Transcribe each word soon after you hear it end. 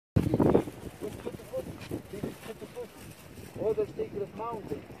Other sacred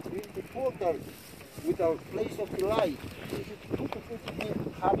mountain. This is the portal with our place of delight. This is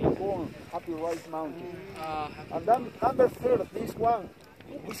Happy Corn, Happy Rice Mountain. And then number third, this one,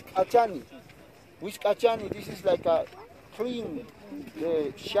 Whiskachani. Whiskachani, this is like a clean,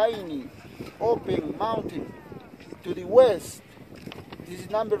 shiny, open mountain to the west. This is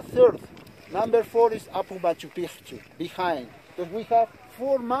number third. Number four is Machu Pichu, behind. Because we have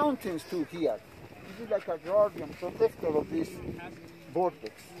 4 mountains too here. This is like a guardian, protector of this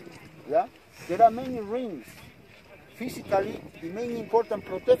vortex. Yeah? There are many rings. Physically, the main important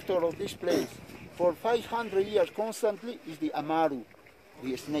protector of this place for 500 years constantly is the Amaru,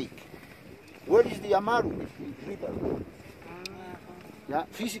 the snake. Where is the Amaru? It's the river. Yeah?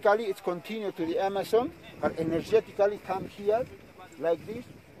 Physically, it's continued to the Amazon, but energetically come here like this,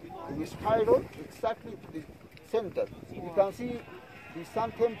 in the spiral, exactly to the center. You can see the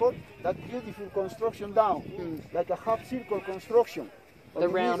Sun Temple, that beautiful construction down, like a half circle construction. The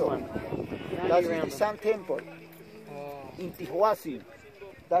round one. That is the Sun Temple in Tihuasin.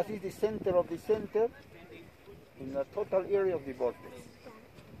 That is the center of the center in the total area of the vortex.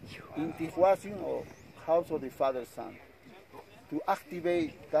 In Tihuasin, or House of the Father Sun. To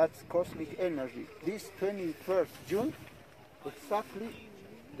activate that cosmic energy, this 21st June, exactly,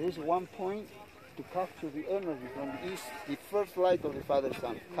 there is one point to capture the energy from the east, the first light of the Father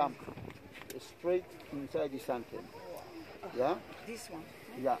Sun, come straight inside the Sun Temple. Yeah? This one?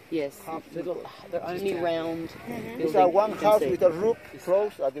 Yeah. Yes, they're only round. These are one house with a roof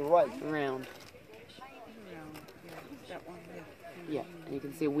closed at the right. Round. That one, Yeah, and you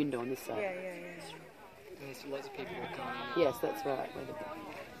can see a window on this side. yeah. There's lots of people coming. Yes, that's right.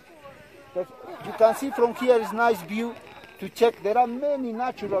 But you can see from here is nice view to check. There are many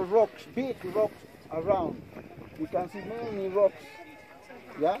natural rocks, big rocks around. You can see many rocks.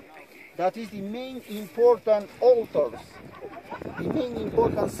 Yeah? That is the main important altars, the main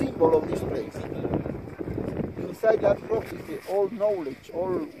important symbol of this place. Inside that rock is the all knowledge,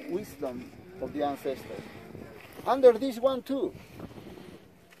 all wisdom of the ancestors. Under this one too.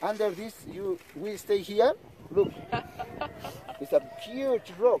 Under this, we stay here. Look, it's a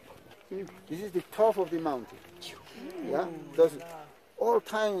huge rock. This is the top of the mountain. Yeah, because all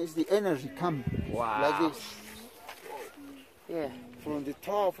time is the energy come like this. Yeah. From the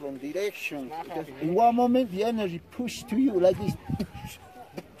top, from direction. Because in one moment, the energy pushed to you like this.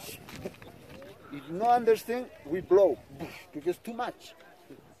 If you don't understand, we blow because too much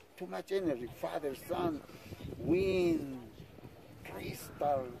energy. Father, Son, wind,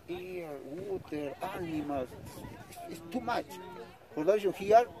 crystal, air, water, animals. It's too much. For those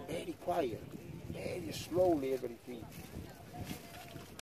here, very quiet, very slowly everything.